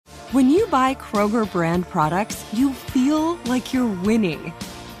When you buy Kroger brand products, you feel like you're winning.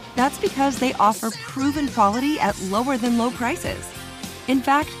 That's because they offer proven quality at lower than low prices. In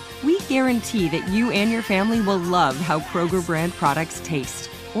fact, we guarantee that you and your family will love how Kroger brand products taste,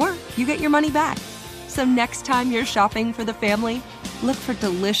 or you get your money back. So next time you're shopping for the family, look for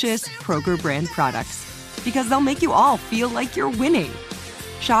delicious Kroger brand products, because they'll make you all feel like you're winning.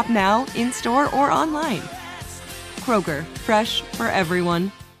 Shop now, in-store, or online. Kroger, fresh for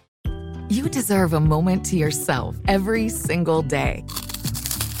everyone. You deserve a moment to yourself every single day.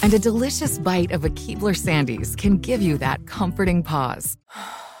 And a delicious bite of a Keebler Sandies can give you that comforting pause.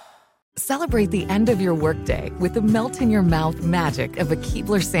 Celebrate the end of your workday with the melt-in-your-mouth magic of a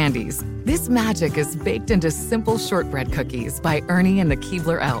Keebler Sandies. This magic is baked into simple shortbread cookies by Ernie and the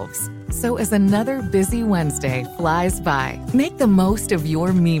Keebler Elves. So as another busy Wednesday flies by, make the most of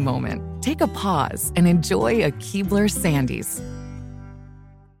your me moment. Take a pause and enjoy a Keebler Sandies.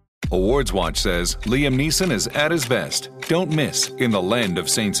 Awards Watch says Liam Neeson is at his best. Don't miss In the Land of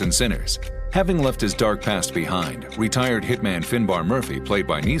Saints and Sinners. Having left his dark past behind, retired hitman Finbar Murphy, played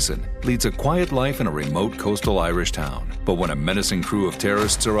by Neeson, leads a quiet life in a remote coastal Irish town. But when a menacing crew of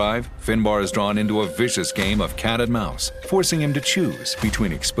terrorists arrive, Finbar is drawn into a vicious game of cat and mouse, forcing him to choose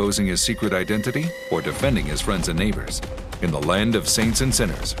between exposing his secret identity or defending his friends and neighbors. In the Land of Saints and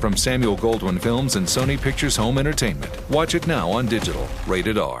Sinners, from Samuel Goldwyn Films and Sony Pictures Home Entertainment. Watch it now on digital.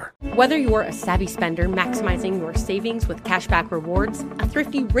 Rated R. Whether you're a savvy spender maximizing your savings with cashback rewards, a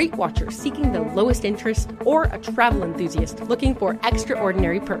thrifty rate watcher seeking the lowest interest, or a travel enthusiast looking for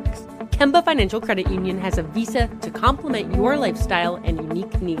extraordinary perks, Kemba Financial Credit Union has a visa to complement your lifestyle and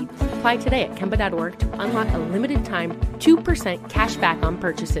unique needs. Apply today at Kemba.org to unlock a limited time 2% cash back on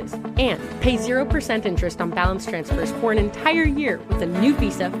purchases and pay 0% interest on balance transfers for an entire year with a new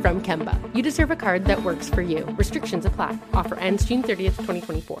visa from Kemba. You deserve a card that works for you. Restrictions apply. Offer ends June 30th,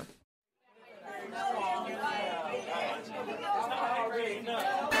 2024.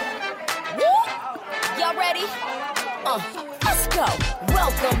 Y'all ready? Let's go.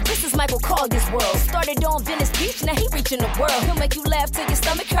 Welcome, this is Michael Collier's world. Started on Venice Beach, now he reaching the world. He'll make you laugh till your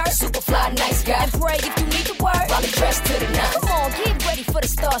stomach hurts. Super fly, nice guy. And pray if you need the word. While he dressed to the nines. Come on, get ready for the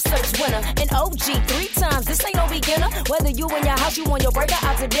Star Search winner. An OG 3 times, this ain't no beginner. Whether you in your house, you on your burger,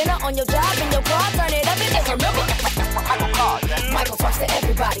 out to dinner, on your job, in your car, turn it up and just remember. Michael Collier. Michael talks to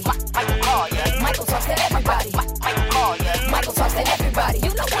everybody. Michael Collier. Michael talks to everybody. Michael Collier. Michael talks to everybody.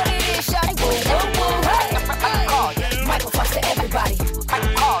 You know what it is, shawty. Woo, woo, woo, hey. Michael Collier. Michael talks to everybody.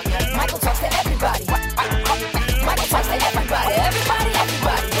 Michael Collier. Michael talks to everybody. Michael talks to everybody. Everybody,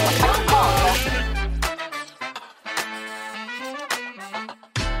 everybody. Michael Collier.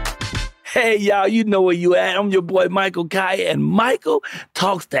 Hey, y'all, you know where you at. I'm your boy, Michael Kaya, and Michael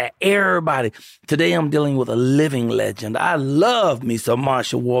talks to everybody. Today, I'm dealing with a living legend. I love me some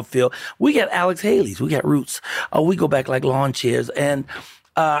Marsha Warfield. We got Alex Haley's. We got roots. We go back like lawn chairs. And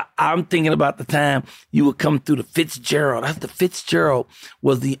I'm thinking about the time you would come through the Fitzgerald. The Fitzgerald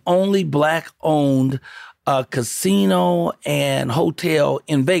was the only black-owned casino and hotel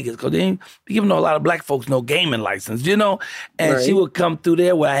in Vegas, because they didn't be giving a lot of black folks no gaming license, you know? And right. She would come through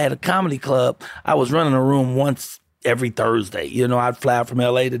there where I had a comedy club. I was running a room once every Thursday. You know, I'd fly from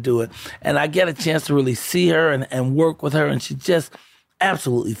L.A. to do it. And I get a chance to really see her and work with her, and she's just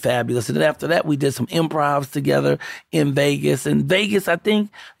absolutely fabulous. And then after that, we did some improvs together in Vegas. And Vegas, I think,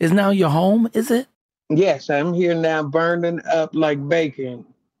 is now your home, is it? Yes, I'm here now burning up like bacon.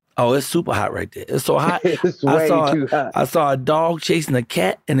 Oh, it's super hot right there. It's so hot. It's way too hot. I saw a dog chasing a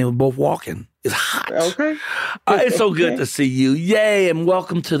cat, and they were both walking. It's hot. Okay. It's so good to see you. Yay, and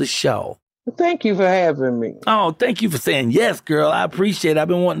welcome to the show. Thank you for having me. Oh, thank you for saying yes, girl. I appreciate it. I've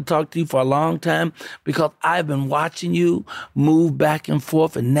been wanting to talk to you for a long time because I've been watching you move back and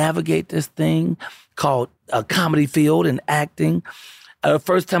forth and navigate this thing called a comedy field and acting. The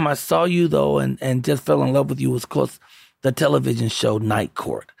first time I saw you, though, and just fell in love with you was, of course, the television show Night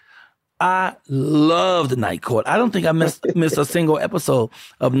Court. I loved Night Court. I don't think I missed a single episode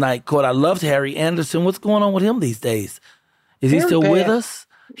of Night Court. I loved Harry Anderson. What's going on with him these days? Is he still with us?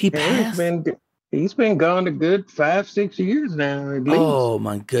 He passed? He's been gone a good 5-6 years now, at least. Oh,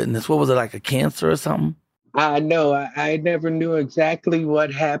 my goodness. What was it, like a cancer or something? I know. I never knew exactly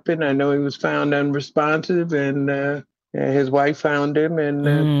what happened. I know he was found unresponsive, and his wife found him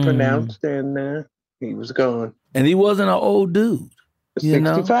and pronounced, and he was gone. And he wasn't an old dude.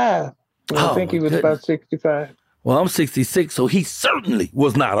 65. I think he was about 65. Well, I'm 66, so he certainly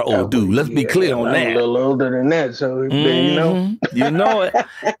was not an old dude. Let's be clear on that. I'm a little older than that, so you know. You know it.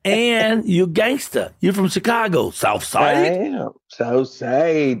 And you're gangster. You're from Chicago, South Side. I am. South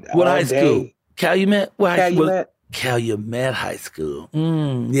Side. What high school? Calumet? Calumet. Calumet High School.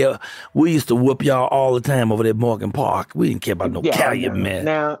 Yeah, we used to whoop y'all all the time over there at Morgan Park. We didn't care about no Calumet.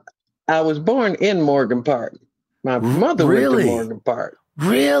 Now, I was born in Morgan Park. My mother went to Morgan Park.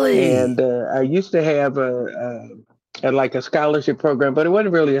 Really? And I used to have a scholarship program, but it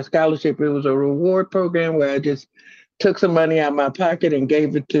wasn't really a scholarship. It was a reward program where I just took some money out of my pocket and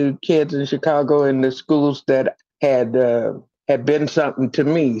gave it to kids in Chicago in the schools that had been something to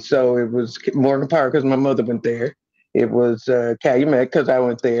me. So it was Morgan Park because my mother went there. It was Calumet because I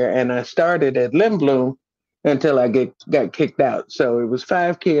went there. And I started at Lindblom until I got kicked out. So it was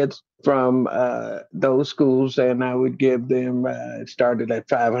 5 kids from those schools, and I would give them, it started at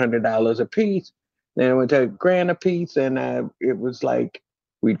 $500 a piece. Then it went to $1,000 a piece, and it was like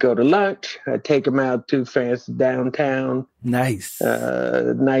we'd go to lunch. I'd take them out to fancy downtown. Nice.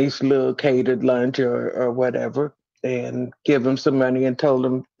 Nice little catered lunch or whatever, and give them some money and told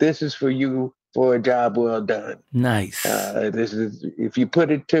them, this is for you for a job well done. Nice. This is, if you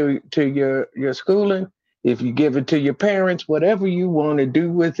put it to your schooling, if you give it to your parents, whatever you want to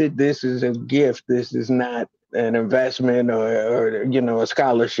do with it, this is a gift. This is not an investment or a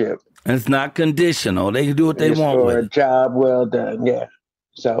scholarship. And it's not conditional. They can do what they want for with a job well done. Yeah.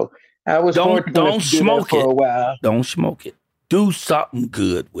 So I was fortunate to do that for a while. Don't smoke it. Do something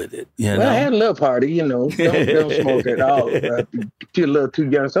good with it. Well, I had a little party, Don't smoke at all. You're a little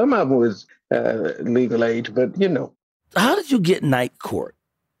too young. Some of them was legal age, but How did you get Night Court?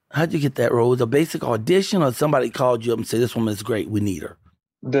 How did you get that role? Was it a basic audition, or somebody called you up and said, "This woman is great. We need her"?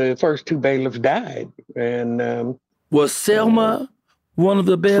 The first 2 bailiffs died, and was Selma one of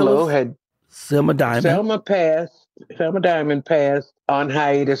the bailiffs? Selma Diamond. Selma Diamond passed on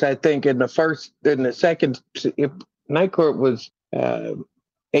hiatus. I think in the second. If Night Court was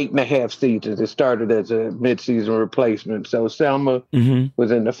 8.5 seasons, it started as a mid-season replacement. So Selma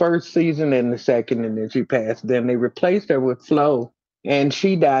was in the first season and the second, and then she passed. Then they replaced her with Flo. And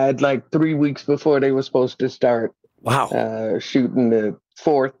she died like 3 weeks before they were supposed to start shooting the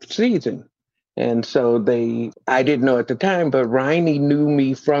 4th season. And so I didn't know at the time, but Riney knew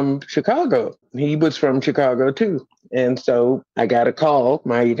me from Chicago. He was from Chicago too. And so I got a call.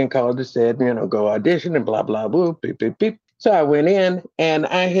 My agent called and said, go audition and blah, blah, blah, beep, beep, beep. So I went in, and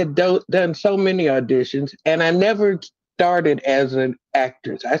I had done so many auditions, and I never started as an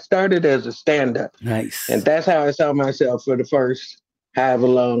actress. I started as a stand-up. Nice. And that's how I saw myself for the first however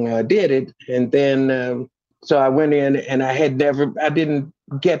long I did it. And then, so I went in, and I didn't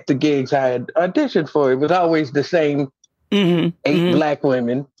get the gigs I had auditioned for. It was always the same 8 Black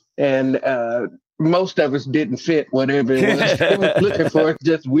women. And most of us didn't fit whatever it was I was looking for.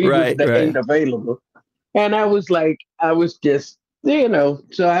 Just we was the 8 available. And I was just,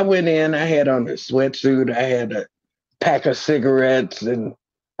 so I went in, I had on a sweatsuit, I had a pack of cigarettes, and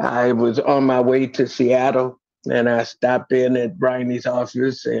I was on my way to Seattle. And I stopped in at Briney's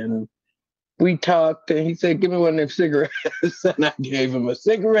office, and we talked, and he said, "Give me one of them cigarettes." And I gave him a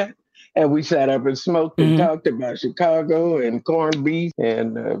cigarette, and we sat up and smoked and talked about Chicago and corned beef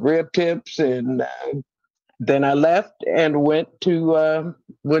and rib tips. And then I left and went to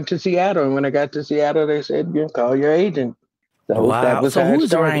Seattle. And when I got to Seattle, they said, call your agent. So wow. So who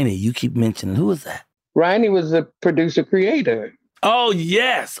is Riney? You keep mentioning. Who is that? Riney was a producer creator. Oh,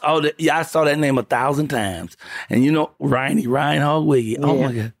 yes. Oh, yeah, I saw that name 1,000 times. And Reinhold Wiggy. Oh,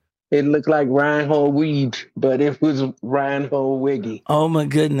 my God. It looked like Reinhold Weed, but it was Reinhold Wiggy. Oh, my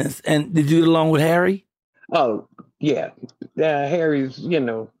goodness. And did you get along with Harry? Oh, yeah. Harry's,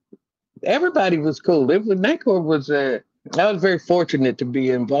 everybody was cool. Night Court was, I was very fortunate to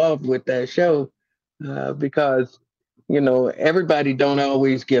be involved with that show because, everybody don't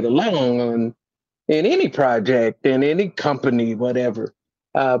always get along in any project, in any company, whatever.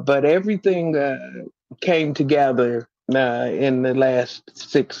 But everything came together in the last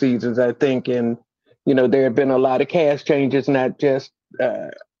 6 seasons, I think. And, there have been a lot of cast changes, not just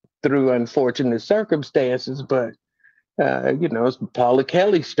through unfortunate circumstances, but, Paula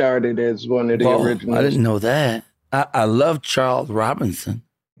Kelly started as one of the originals. I didn't know that. I love Charles Robinson.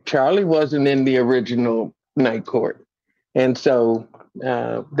 Charlie wasn't in the original Night Court. And so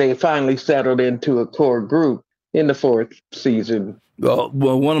they finally settled into a core group in the 4th season. Well,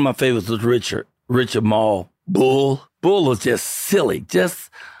 one of my favorites was Richard Mall. Bull was just silly.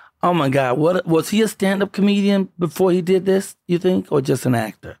 Oh my God. What was he a stand-up comedian before he did this, you think, or just an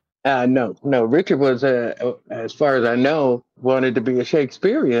actor? No. Richard was, as far as I know, wanted to be a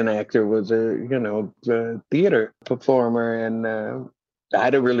Shakespearean actor, was a theater performer. And I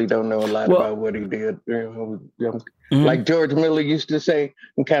really don't know a lot about what he did. Like George Miller used to say,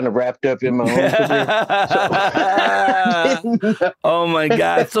 I'm kind of wrapped up in my own career. Oh, my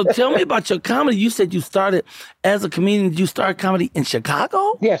God. So tell me about your comedy. You said you started as a comedian. Did you start comedy in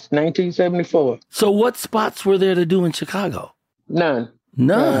Chicago? Yes, 1974. So what spots were there to do in Chicago? None.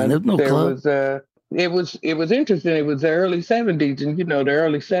 There's no club. It was interesting. It was the early 70s. And, the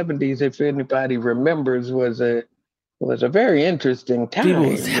early 70s, if anybody remembers, was a very interesting time. People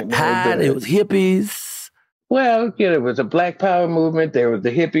was hot. It was hippies. Well, there was a Black Power movement. There was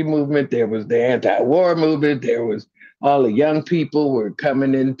the hippie movement. There was the anti-war movement. There was all the young people were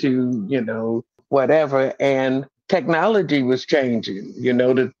coming into, whatever. And technology was changing.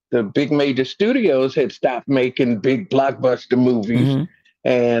 The big major studios had stopped making big blockbuster movies. Mm-hmm.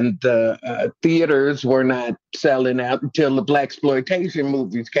 And the theaters were not selling out until the blaxploitation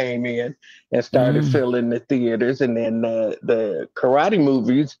movies came in and started filling the theaters. And then the karate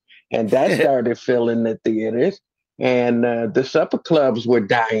movies, and that started filling the theaters. And the supper clubs were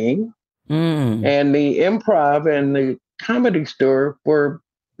dying. And the Improv and the Comedy Store were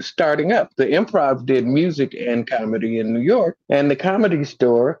starting up. The Improv did music and comedy in New York. And the Comedy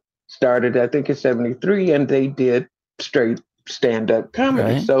Store started, I think, in 73, and they did straight stand-up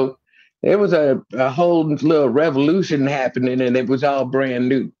comedy. Right. So there was a whole little revolution happening, and it was all brand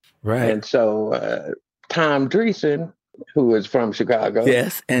new. Right. And so Tom Dreesen, who was from Chicago.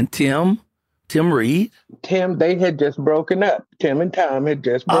 Yes, and Tim Reed. They had just broken up. Tim and Tom had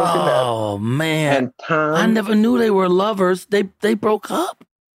just broken up. Oh, man. And Tom... I never knew they were lovers. They broke up.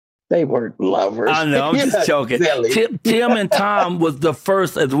 They weren't lovers. I know, I'm just joking. Tim and Tom was the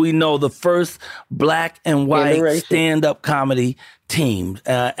first, as we know, the first black and white stand-up comedy team.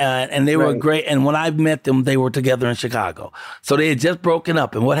 And they were great. And when I met them, they were together in Chicago. So they had just broken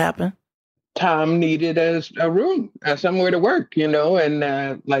up. And what happened? Tom needed a room, somewhere to work, and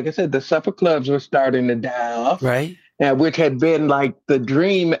like I said, the supper clubs were starting to die off. Right. Which had been like the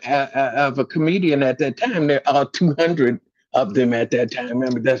dream of a comedian at that time. There are 200 of them at that time. I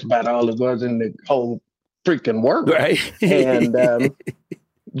mean, that's about all it was in the whole freaking world. Right. And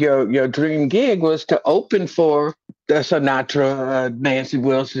your dream gig was to open for the Sinatra, Nancy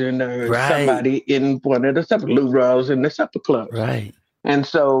Wilson, or somebody in one of the supper, Lou Rawls in the supper clubs. Right. And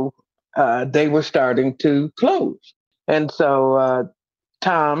so they were starting to close. And so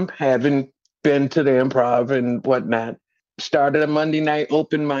Tom, having been to the Improv and whatnot, started a Monday night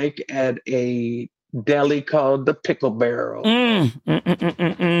open mic at a deli called the Pickle Barrel. And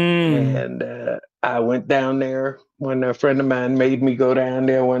I went down there when a friend of mine made me go down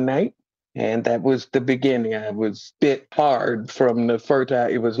there one night. And that was the beginning. I was bit hard from the first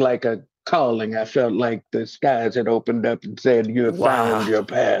time. It was like a calling. I felt like the skies had opened up and said, you have found your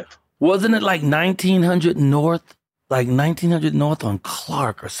path. Wasn't it like 1900 North? Like 1900 North on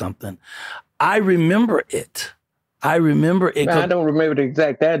Clark or something. I remember it. I don't remember the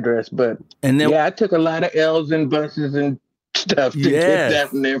exact address, but I took a lot of L's and buses and stuff to get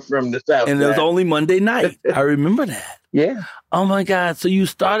down there from the south. And it was only Monday night. I remember that. Yeah. Oh my God. So you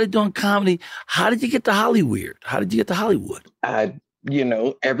started doing comedy. How did you get to Hollywood?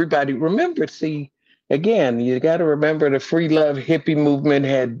 Everybody remembered. See, again, you got to remember the free love hippie movement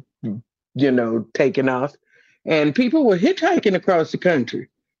had, taken off, and people were hitchhiking across the country.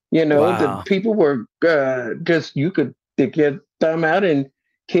 The people were you could stick your thumb out, and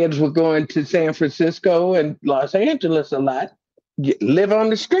kids were going to San Francisco and Los Angeles a lot, live on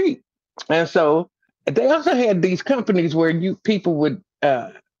the street. And so they also had these companies where people would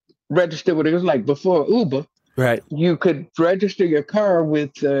register with, it was like before Uber. Right. You could register your car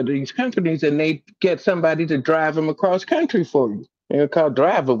with these companies, and they'd get somebody to drive them across country for you. They were called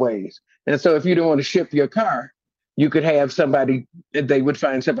driveaways. And so if you didn't want to ship your car, you could have they would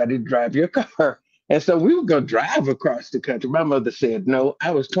find somebody to drive your car. And so we would go drive across the country. My mother said no.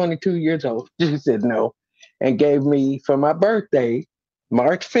 I was 22 years old. She said no, and gave me, for my birthday,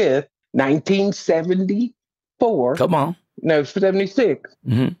 March 5th, 1974. Come on. No, 76.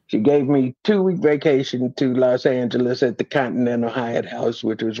 Mm-hmm. She gave me 2-week vacation to Los Angeles at the Continental Hyatt House,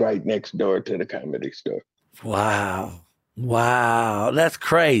 which was right next door to the Comedy Store. Wow. That's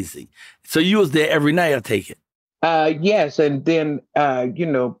crazy. So you was there every night, I take it? Yes. And then,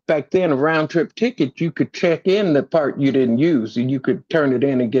 back then, a round trip ticket, you could check in the part you didn't use, and you could turn it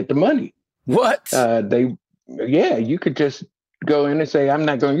in and get the money. What? You could just go in and say, I'm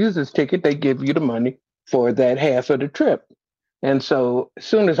not going to use this ticket. They give you the money for that half of the trip. And so as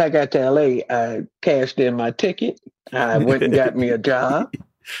soon as I got to LA, I cashed in my ticket. I went and got me a job.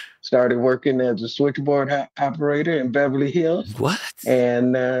 Started working as a switchboard operator in Beverly Hills. What?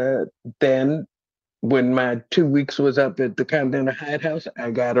 And then when my 2 weeks was up at the Continental House,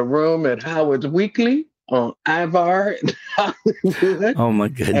 I got a room at Howard's Weekly on Ivar in Hollywood. Oh my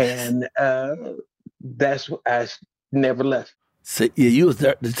goodness. And that's what I never left. So, yeah, you was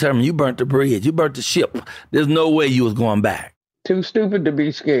determined. You burnt the bridge. You burnt the ship. There's no way you was going back. Too stupid to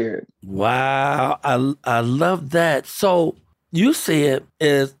be scared. Wow. I love that. So you said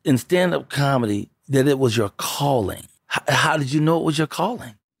as in stand-up comedy that it was your calling. How did you know it was your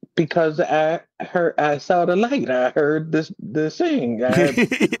calling? Because I saw the light. I heard the sing. I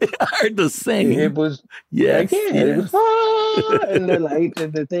heard the sing. It was, it was, and the light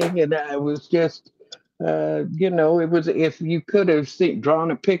and the thing. And I was just, it was, if you could have drawn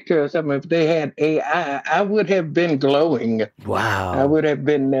a picture or something, if they had AI, I would have been glowing. Wow. I would have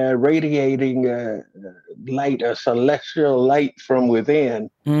been radiating light, a celestial light from within,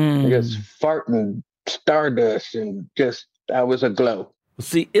 just farting stardust, and just, I was aglow.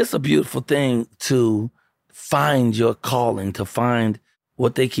 See, it's a beautiful thing to find your calling, to find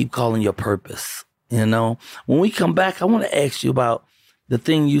what they keep calling your purpose. When we come back, I want to ask you about the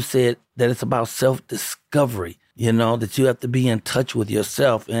thing you said, that it's about self-discovery, that you have to be in touch with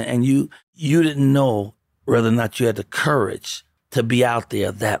yourself. And you didn't know whether or not you had the courage to be out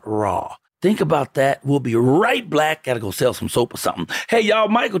there that raw. Think about that. We'll be right back. Got to go sell some soap or something. Hey, y'all,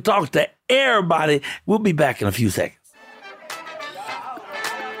 Michael talks to everybody. We'll be back in a few seconds.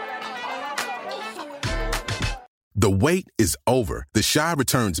 The wait is over. The Chi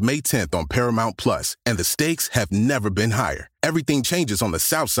returns May 10th on Paramount Plus, and the stakes have never been higher. Everything changes on the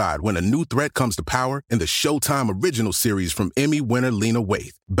South Side when a new threat comes to power in the Showtime original series from Emmy winner Lena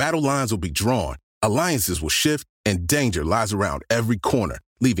Waithe. Battle lines will be drawn, alliances will shift, and danger lies around every corner,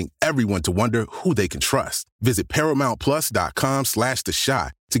 leaving everyone to wonder who they can trust. Visit ParamountPlus.com/The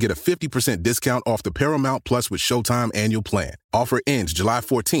Chi to get a 50% discount off the Paramount Plus with Showtime annual plan. Offer ends July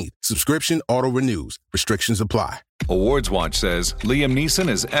 14th. Subscription auto-renews. Restrictions apply. Awards Watch says Liam Neeson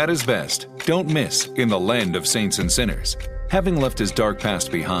is at his best. Don't miss In the Land of Saints and Sinners. Having left his dark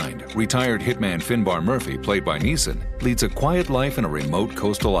past behind, retired hitman Finbar Murphy, played by Neeson, leads a quiet life in a remote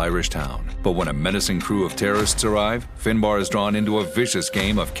coastal Irish town. But when a menacing crew of terrorists arrive, Finbar is drawn into a vicious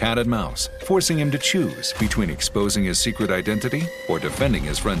game of cat and mouse, forcing him to choose between exposing his secret identity or defending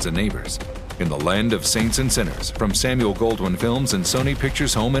his friends and neighbors. In the Land of Saints and Sinners, from Samuel Goldwyn Films and Sony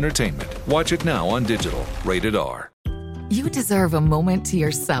Pictures Home Entertainment. Watch it now on digital. Rated R. You deserve a moment to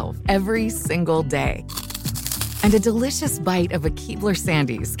yourself every single day. And a delicious bite of a Keebler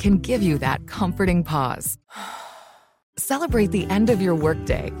Sandies can give you that comforting pause. Celebrate the end of your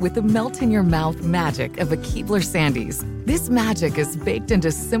workday with the melt-in-your-mouth magic of a Keebler Sandies. This magic is baked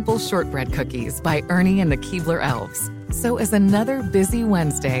into simple shortbread cookies by Ernie and the Keebler Elves. So as another busy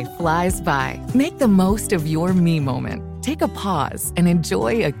Wednesday flies by, make the most of your me moment. Take a pause and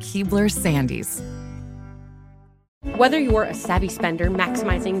enjoy a Keebler Sandies. Whether you're a savvy spender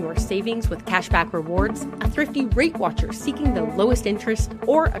maximizing your savings with cashback rewards, a thrifty rate watcher seeking the lowest interest,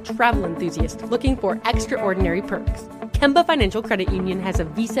 or a travel enthusiast looking for extraordinary perks, Kemba Financial Credit Union has a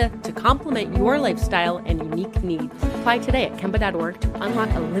visa to complement your lifestyle and unique needs. Apply today at Kemba.org to unlock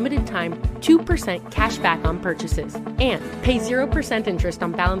a limited time 2% cash back on purchases and pay 0% interest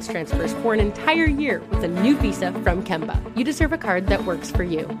on balance transfers for an entire year with a new visa from Kemba. You deserve a card that works for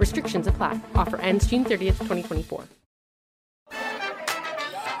you. Restrictions apply. Offer ends June 30th, 2024.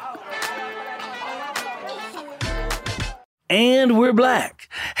 And we're black.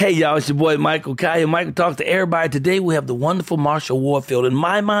 Hey, y'all, it's your boy, Michael Kaya. Michael talks to everybody. Today, we have the wonderful Marsha Warfield. In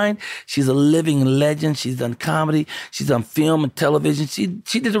my mind, she's a living legend. She's done comedy. She's done film and television. She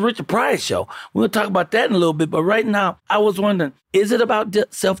did the Richard Pryor show. We're going to talk about that in a little bit. But right now, I was wondering, is it about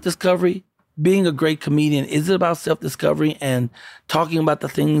self-discovery? Being a great comedian, is it about self-discovery and talking about the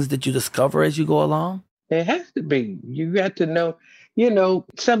things that you discover as you go along? It has to be. You got to know,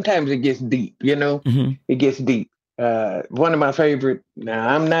 sometimes it gets deep, It gets deep. One of my favorite, now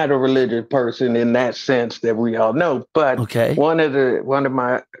I'm not a religious person in that sense that we all know, but one of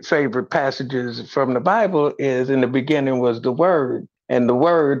my favorite passages from the Bible is, in the beginning was the Word, and the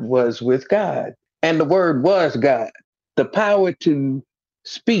Word was with God, and the Word was God. The power to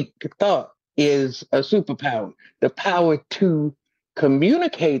speak thought is a superpower. The power to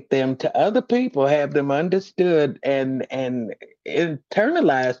communicate them to other people, have them understood and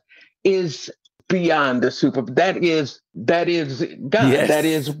internalized, is beyond the super. That is God. Yes. That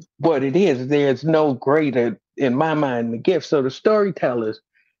is what it is. There's no greater, in my mind, the gift. So the storytellers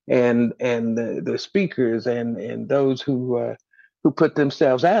and the speakers and those who put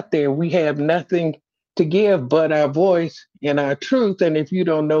themselves out there, we have nothing to give but our voice and our truth. And if you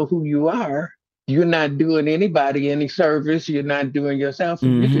don't know who you are, you're not doing anybody any service. You're not doing yourself.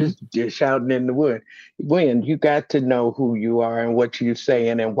 You're just shouting in the wind. You got to know who you are and what you're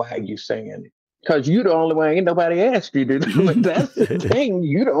saying and why you're saying it. Because you're the only one. Ain't nobody asked you to do it. That's the thing.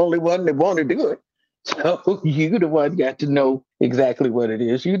 You're the only one that want to do it. So you the one got to know exactly what it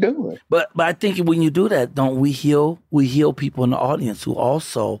is you're doing. But I think when you do that, don't we heal? We heal people in the audience who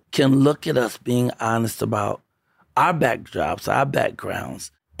also can look at us being honest about our backdrops, our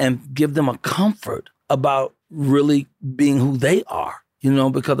backgrounds, and give them a comfort about really being who they are.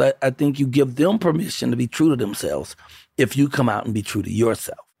 Because I think you give them permission to be true to themselves if you come out and be true to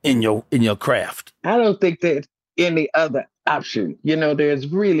yourself in your craft. I don't think there's any other option. There's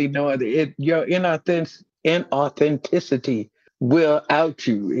really no other. Your inauthenticity will out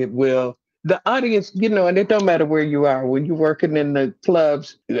you. It will. The audience, and it don't matter where you are. When you're working in the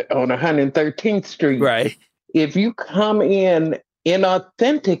clubs on 113th Street, right? If you come in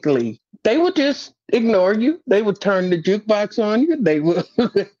inauthentically, they will just ignore you. They will turn the jukebox on you. They will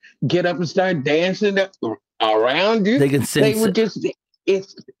get up and start dancing around you. They can sense They would just.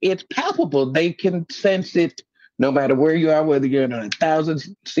 It's palpable. They can sense it no matter where you are, whether you're in a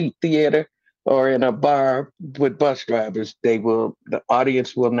 1,000-seat theater or in a bar with bus drivers. The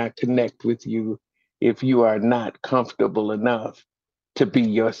audience will not connect with you if you are not comfortable enough to be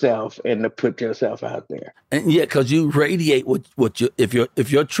yourself and to put yourself out there. And yeah, because you radiate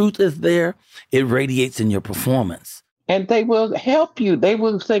if your truth is there, it radiates in your performance. And they will help you. They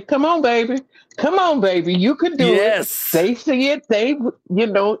will say, come on, baby, you can do it. They see it.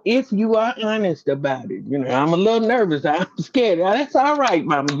 If you are honest about it, I'm a little nervous. I'm scared. That's all right,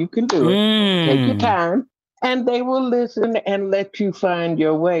 mama. You can do it. Take your time. And they will listen and let you find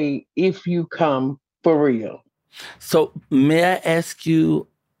your way if you come for real. So may I ask you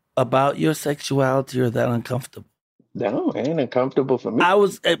about your sexuality, or is that uncomfortable? No, it ain't uncomfortable for me.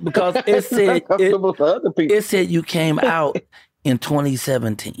 Because it said uncomfortable for other people. It said you came out in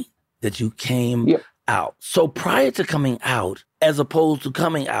 2017. That you came out. So prior to coming out, as opposed to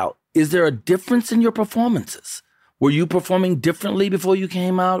coming out, is there a difference in your performances? Were you performing differently before you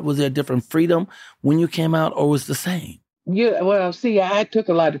came out? Was there a different freedom when you came out, or was it the same? Yeah, well, see, I took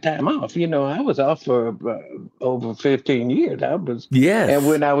a lot of time off. I was off for over 15 years. And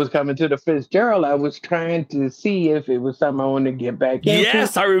when I was coming to the Fitzgerald, I was trying to see if it was something I wanted to get back into.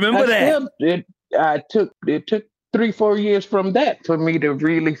 Yes, I remember that. It took 3-4 years from that for me to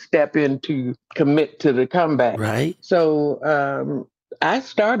really commit to the comeback. Right. So I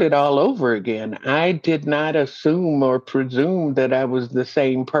started all over again. I did not assume or presume that I was the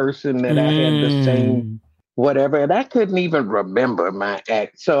same person, that I had the same whatever. And I couldn't even remember my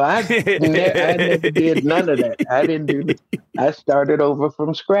act. So I never did none of that. I didn't do that. I started over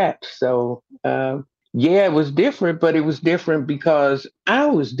from scratch. So it was different, but it was different because I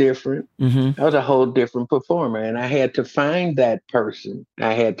was different. I was a whole different performer, and I had to find that person.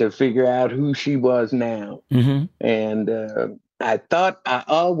 I had to figure out who she was now. And I thought I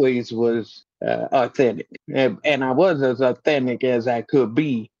always was authentic, and I was as authentic as I could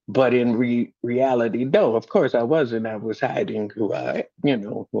be. But in reality, no, of course I wasn't. I was hiding who I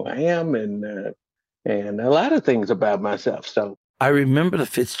am, and a lot of things about myself. So I remember the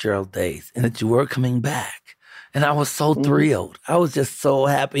Fitzgerald days and that you were coming back. And I was so thrilled. I was just so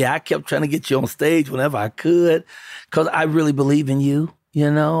happy. I kept trying to get you on stage whenever I could because I really believe in you.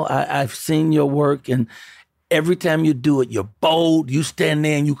 I've seen your work, and every time you do it, you're bold. You stand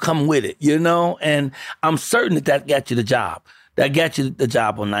there and you come with it, And I'm certain that got you the job. That got you the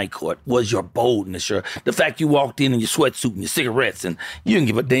job on Night Court was your boldness, the fact you walked in your sweatsuit and your cigarettes, and you didn't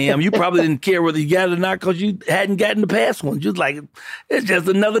give a damn. You probably didn't care whether you got it or not because you hadn't gotten the past one. You was like, it's just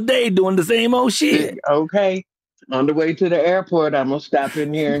another day doing the same old shit. Okay. On the way to the airport, I'm going to stop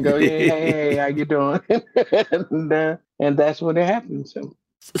in here and go, hey, how you doing? and that's what happened.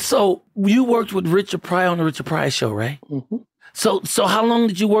 So you worked with Richard Pryor on the Richard Pryor Show, right? So how long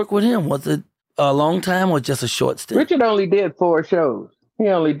did you work with him? Was it a long time or just a short stint? Richard only did 4 shows. He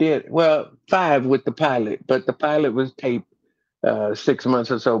only did, 5 with the pilot, but the pilot was taped 6 months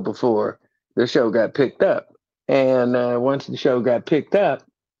or so before the show got picked up. And once the show got picked up,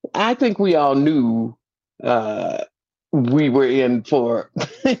 I think we all knew we were in for,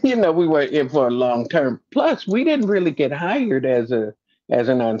 a long term. Plus, we didn't really get hired as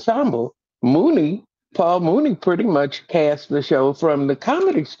an ensemble. Paul Mooney pretty much cast the show from the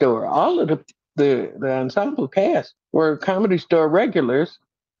Comedy Store. All of the ensemble cast were Comedy Store regulars,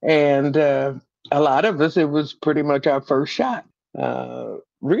 and a lot of us, it was pretty much our first shot,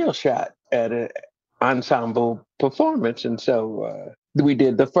 real shot at an ensemble performance. And so we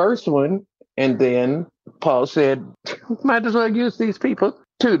did the first one, and then Paul said, might as well use these people.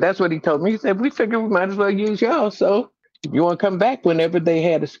 too. That's what he told me. He said, we figured we might as well use y'all. So you want to come back? Whenever they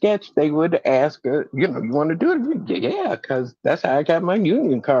had a sketch, they would ask, you want to do it? Yeah, because that's how I got my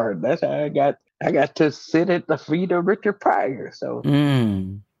union card. That's how I got to sit at the feet of Richard Pryor. So,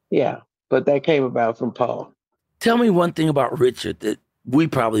 yeah, but that came about from Paul. Tell me one thing about Richard that we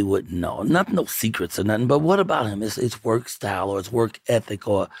probably wouldn't know. No secrets or nothing, but what about him? His work style or his work ethic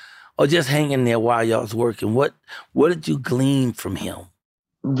or just hanging there while y'all was working? What did you glean from him?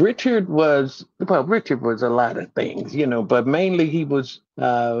 Richard was a lot of things, but mainly he was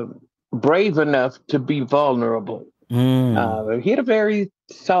brave enough to be vulnerable. He had a very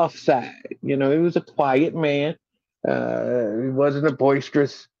soft side. He was a quiet man. He wasn't a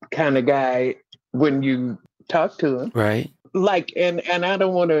boisterous kind of guy when you talk to him. Right. And I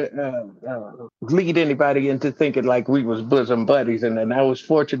don't want to lead anybody into thinking like we was bosom buddies. And I was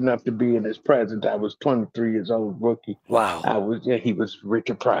fortunate enough to be in his presence. I was 23 years old, rookie. Wow. He was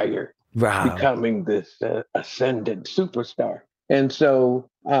Richard Pryor, becoming this ascendant superstar. And so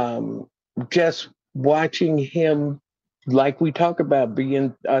just watching him, like we talk about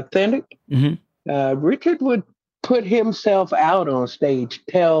being authentic, Richard would put himself out on stage,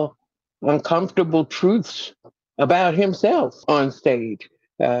 tell uncomfortable truths about himself on stage.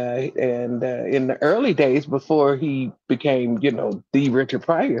 And in the early days before he became, the Richard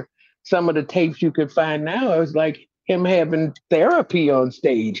Pryor, some of the tapes you could find now, it was like him having therapy on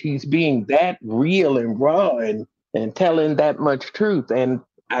stage. He's being that real and raw and telling that much truth. And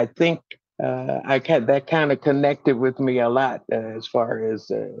I think that kind of connected with me a lot as far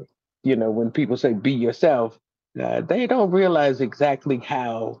as, when people say be yourself, they don't realize exactly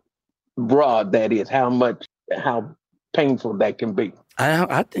how raw that is, how painful that can be.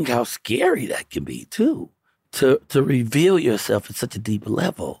 I think how scary that can be too, to reveal yourself at such a deep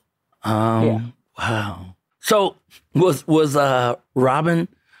level. Wow. So was Robin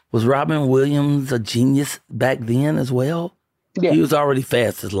Williams a genius back then as well? Yeah. He was already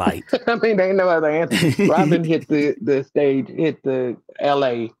fast as light. I mean, there ain't no other answer. Robin hit the stage, hit the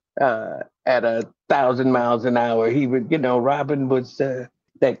LA at 1,000 miles an hour. He would, Robin was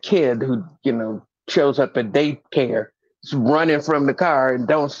that kid who, shows up at daycare, running from the car and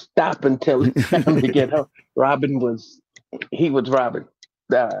don't stop until it's time to get home. Robin was Robin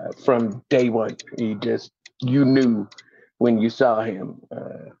from day one. You knew when you saw him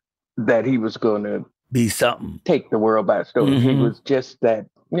that he was going to be something, take the world by storm. He was just that,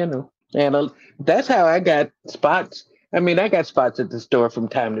 and that's how I got spots. I mean, I got spots at the store from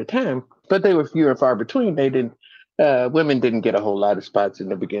time to time, but they were few and far between. Women didn't get a whole lot of spots in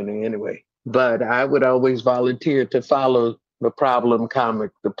the beginning anyway. But I would always volunteer to follow the problem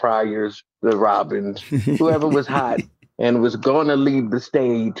comic, the Pryors, the Robins, whoever was hot and was going to leave the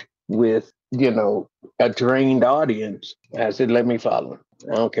stage with, a drained audience. I said, let me follow.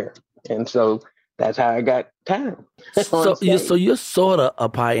 I don't care. And so that's how I got time. So you're sort of a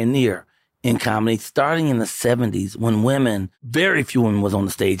pioneer in comedy, starting in the 70s when very few women was on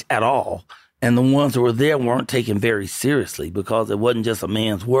the stage at all. And the ones that were there weren't taken very seriously because it wasn't just a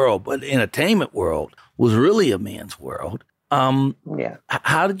man's world, but the entertainment world was really a man's world. How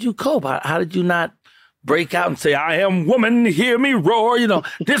did you cope? How did you not break out and say, I am woman, hear me roar,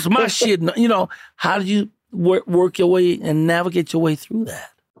 this is my shit. How did you work your way and navigate your way through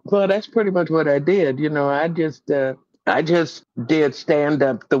that? Well, that's pretty much what I did. I just did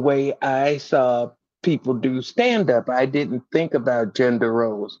stand-up the way I saw people do stand-up. I didn't think about gender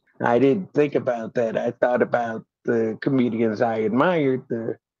roles. I didn't think about that. I thought about the comedians I admired,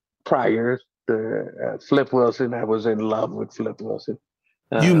 the Pryors, the Flip Wilson. I was in love with Flip Wilson.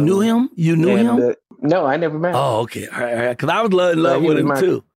 You knew him? Him? No, I never met him. Oh, okay. All right. Because I was in love with him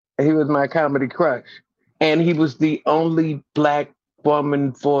too. He was my comedy crush. And he was the only Black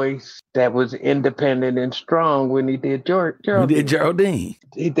woman voice that was independent and strong when he did Geraldine. He did Geraldine.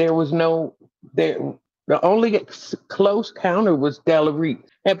 There was the only close counter was Della Reese.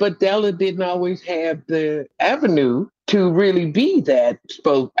 But Della didn't always have the avenue to really be that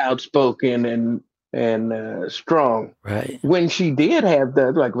outspoken and strong. Right. When she did have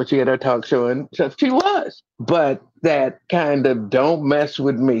when she had her talk show and stuff, she was. But that kind of don't mess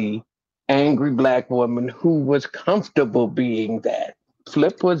with me, angry Black woman who was comfortable being that.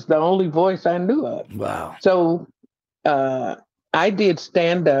 Flip was the only voice I knew of. Wow. So I did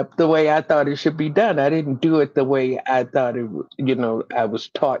stand up the way I thought it should be done. I didn't do it the way I thought I was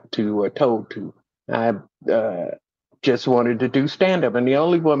taught to or told to. I just wanted to do stand up. And the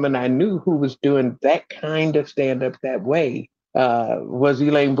only woman I knew who was doing that kind of stand up that way was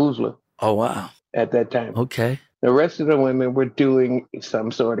Elaine Boozler. Oh, wow. At that time. Okay. The rest of the women were doing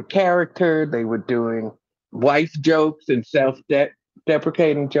some sort of character. They were doing wife jokes and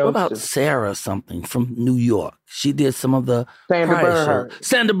deprecating What jokes. about Sarah something from New York? She did some of the Sandra prior Bernhard. shows.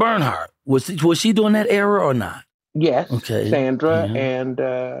 Sandra Bernhard. Was she doing that era or not? Yes. Okay. Sandra and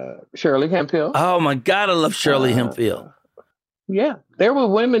Shirley Hemphill. Oh my God, I love Shirley Hemphill. Yeah, there were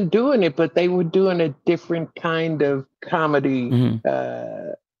women doing it, but they were doing a different kind of comedy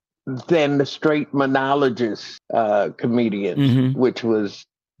than the straight monologist comedians, which was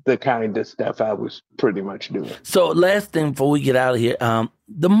the kind of stuff I was pretty much doing. So last thing before we get out of here,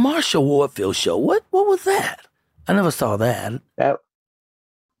 the Marsha Warfield show, what was that? I never saw that.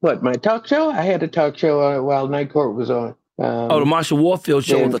 What, my talk show? I had a talk show while Night Court was on. The Marsha Warfield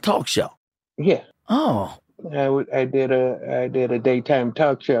show was a talk show? Yeah. Oh. I did a daytime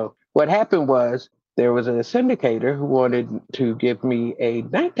talk show. What happened was there was a syndicator who wanted to give me a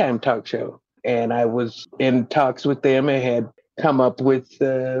nighttime talk show. And I was in talks with them and had come up with,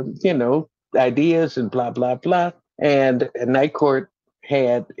 ideas and blah, blah, blah. And Night Court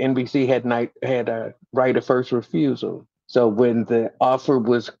NBC had a right of first refusal. So when the offer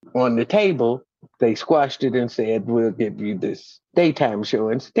was on the table, they squashed it and said, we'll give you this daytime show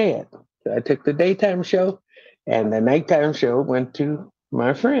instead. So I took the daytime show, and the nighttime show went to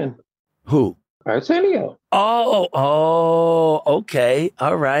my friend. Who? Arsenio. Oh, okay.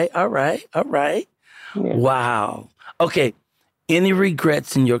 All right. Yeah. Wow. Okay. Any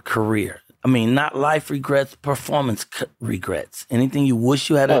regrets in your career? I mean, not life regrets, performance regrets. Anything you wish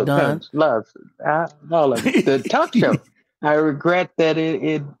you had done? Tons. Love. All of it. The talk show. I regret that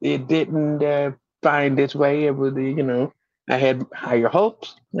it didn't find its way. It was, I had higher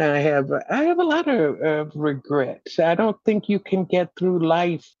hopes. I have a lot of regrets. I don't think you can get through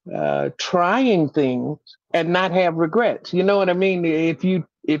life trying things and not have regrets. You know what I mean? If you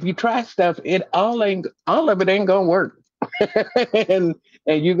try stuff, all of it ain't gonna work, and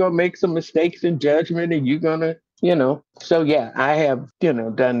you're gonna make some mistakes in judgment, and you're gonna, So yeah, I have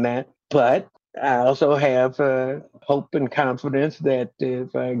done that, but I also have hope and confidence that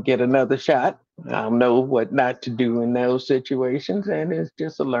if I get another shot, I'll know what not to do in those situations, and it's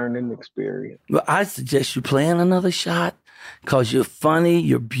just a learning experience. Well, I suggest you plan another shot because you're funny,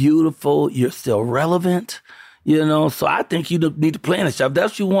 you're beautiful, you're still relevant, So I think you need to plan a shot. If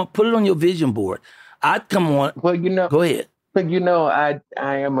that's what you want, put it on your vision board. I'd come on. Well, go ahead. But I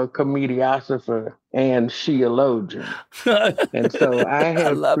am a comediographer and sheologian. And so I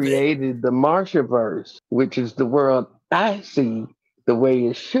have created the Marshaverse, which is the world I see the way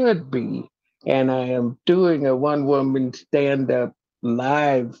it should be. And I am doing a one-woman stand-up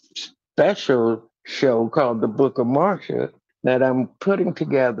live special show called The Book of Marsha that I'm putting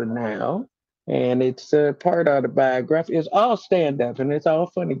together now. And it's part autobiography. It's all stand-up and it's all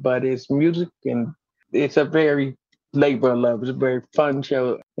funny, but it's music and it's a very labor of love. It's a very fun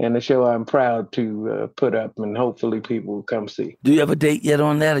show and a show I'm proud to put up, and hopefully people will come see. Do you have a date yet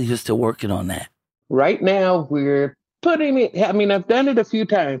on that, or you're still working on that? Right now, we're putting it. I mean, I've done it a few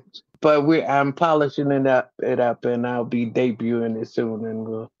times, but I'm polishing it up, and I'll be debuting it soon, and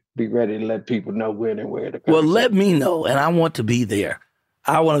we'll be ready to let people know when and where to come. Well, let me know, and I want to be there.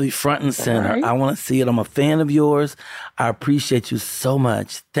 I want to be front and center. Right. I want to see it. I'm a fan of yours. I appreciate you so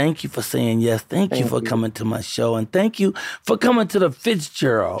much. Thank you for saying yes. Thank you for coming to my show. And thank you for coming to the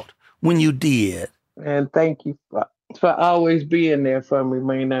Fitzgerald when you did. And thank you for always being there for me,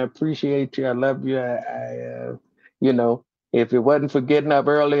 man. I appreciate you. I love you. If it wasn't for getting up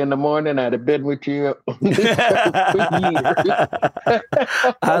early in the morning, I'd have been with you for years.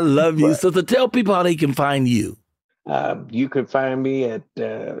 I love you. So to tell people how they can find you. You can find me at,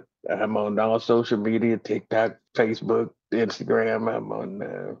 I'm on all social media, TikTok, Facebook, Instagram. I'm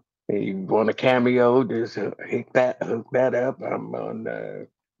on, you want a cameo, just hook that up. I'm on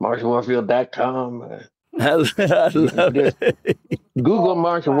MarshaWarfield.com. I love it. Google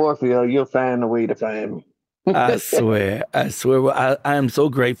Marsha Warfield, you'll find a way to find me. I swear. Well, I am so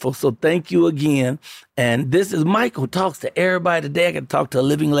grateful. So thank you again. And this is Michael Talks to everybody. Today I can talk to a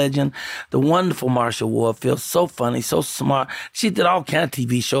living legend, the wonderful Marsha Warfield. So funny, so smart. She did all kinds of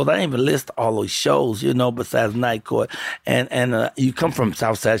TV shows. I didn't even list all those shows, besides Night Court. And you come from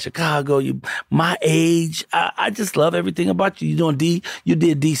Southside Chicago. You my age. I just love everything about you. You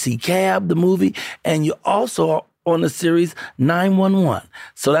did DC Cab, the movie, and you also on the series 911.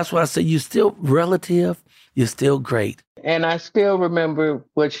 So that's why I say you're still relative. You're still great. And I still remember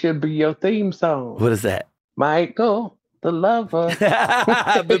what should be your theme song. What is that? Michael, the lover.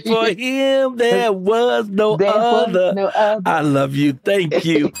 Before him, there was no other. I love you. Thank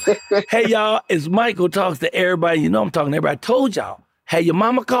you. Hey, y'all, it's Michael Talks to everybody. I'm talking to everybody. I told y'all, hey, your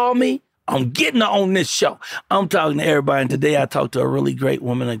mama called me. I'm getting her on this show. I'm talking to everybody, and today I talked to a really great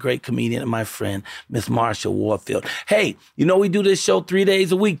woman, a great comedian, and my friend, Miss Marsha Warfield. Hey, you know we do this show 3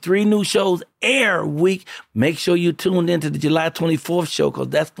 days a week, 3 new shows every week. Make sure you tuned into the July 24th show, because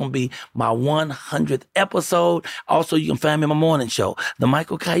that's going to be my 100th episode. Also, you can find me on my morning show, the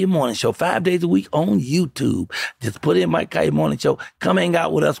Michael Kaya Morning Show, 5 days a week on YouTube. Just put in Mike Kaya Morning Show. Come hang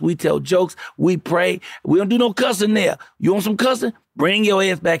out with us. We tell jokes. We pray. We don't do no cussing there. You want some cussing? Bring your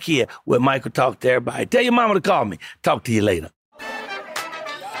ass back here where Michael talk to everybody. Tell your mama to call me. Talk to you later.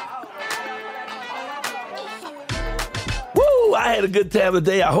 Woo! I had a good time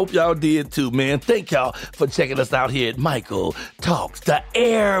today. I hope y'all did too, man. Thank y'all for checking us out here at Michael Talks to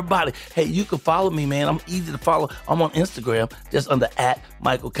Everybody. Hey, you can follow me, man. I'm easy to follow. I'm on Instagram, just under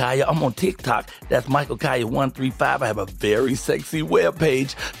 @Michael Kaya. I'm on TikTok. That's Michael Kaya 135. I have a very sexy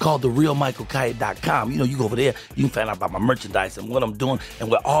webpage called therealmichaelkaya.com. You know, you go over there, you can find out about my merchandise and what I'm doing and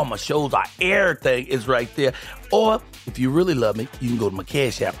where all my shows are. Everything is right there. Or if you really love me, you can go to my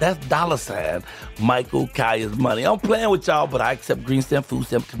Cash App. That's $ Michael Kaya's money. I'm playing with y'all, but I accept green stamp, food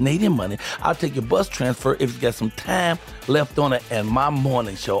stamp, Canadian money. I'll take your bus transfer if you got some time left on it. And my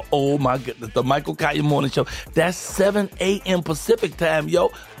morning show, oh my goodness, the Michael Kaya Morning Show, that's 7 a.m. Pacific time, yo,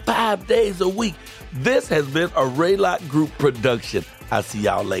 5 days a week. This has been a Raylock Group production. I'll see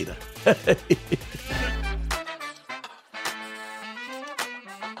y'all later.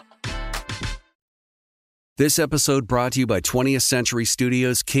 This episode brought to you by 20th Century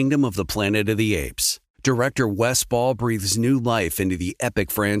Studios' Kingdom of the Planet of the Apes. Director Wes Ball breathes new life into the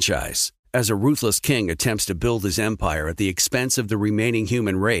epic franchise. As a ruthless king attempts to build his empire at the expense of the remaining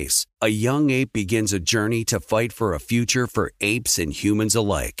human race, a young ape begins a journey to fight for a future for apes and humans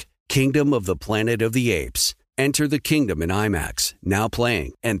alike. Kingdom of the Planet of the Apes. Enter the kingdom in IMAX, now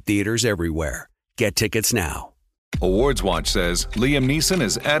playing, and theaters everywhere. Get tickets now. Awards Watch says Liam Neeson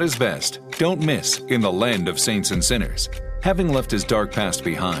is at his best. Don't miss in the land of saints and sinners. Having left his dark past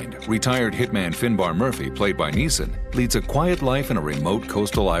behind, retired hitman Finbar Murphy, played by Neeson, leads a quiet life in a remote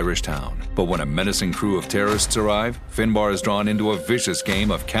coastal Irish town. But when a menacing crew of terrorists arrive, Finbar is drawn into a vicious game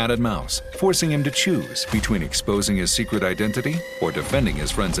of cat and mouse, forcing him to choose between exposing his secret identity or defending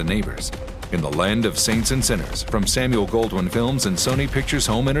his friends and neighbors. In the land of saints and sinners, from Samuel Goldwyn Films and Sony Pictures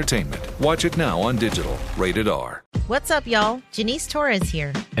Home Entertainment. Watch it now on digital. Rated R. What's up, y'all? Janice Torres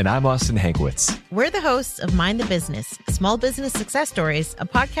here. And I'm Austin Hankwitz. We're the hosts of Mind the Business, Small Business Success Stories, a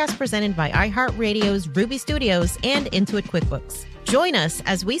podcast presented by iHeartRadio's Ruby Studios and Intuit QuickBooks. Join us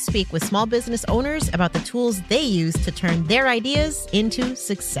as we speak with small business owners about the tools they use to turn their ideas into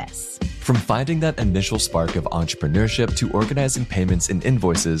success. From finding that initial spark of entrepreneurship to organizing payments and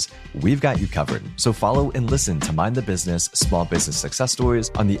invoices, we've got you covered. So follow and listen to Mind the Business, Small Business Success Stories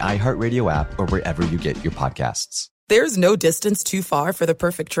on the iHeartRadio app or wherever you get your podcasts. There's no distance too far for the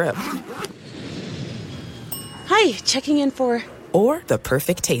perfect trip. Hi, checking in for... Or the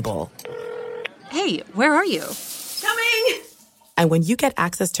perfect table. Hey, where are you? Coming! And when you get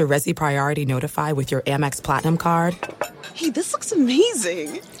access to Resi Priority Notify with your Amex Platinum card... Hey, this looks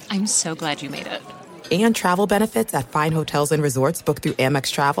amazing. I'm so glad you made it. And travel benefits at fine hotels and resorts booked through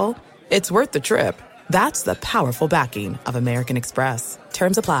Amex Travel. It's worth the trip. That's the powerful backing of American Express.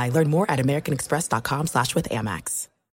 Terms apply. Learn more at americanexpress.com/withAmex.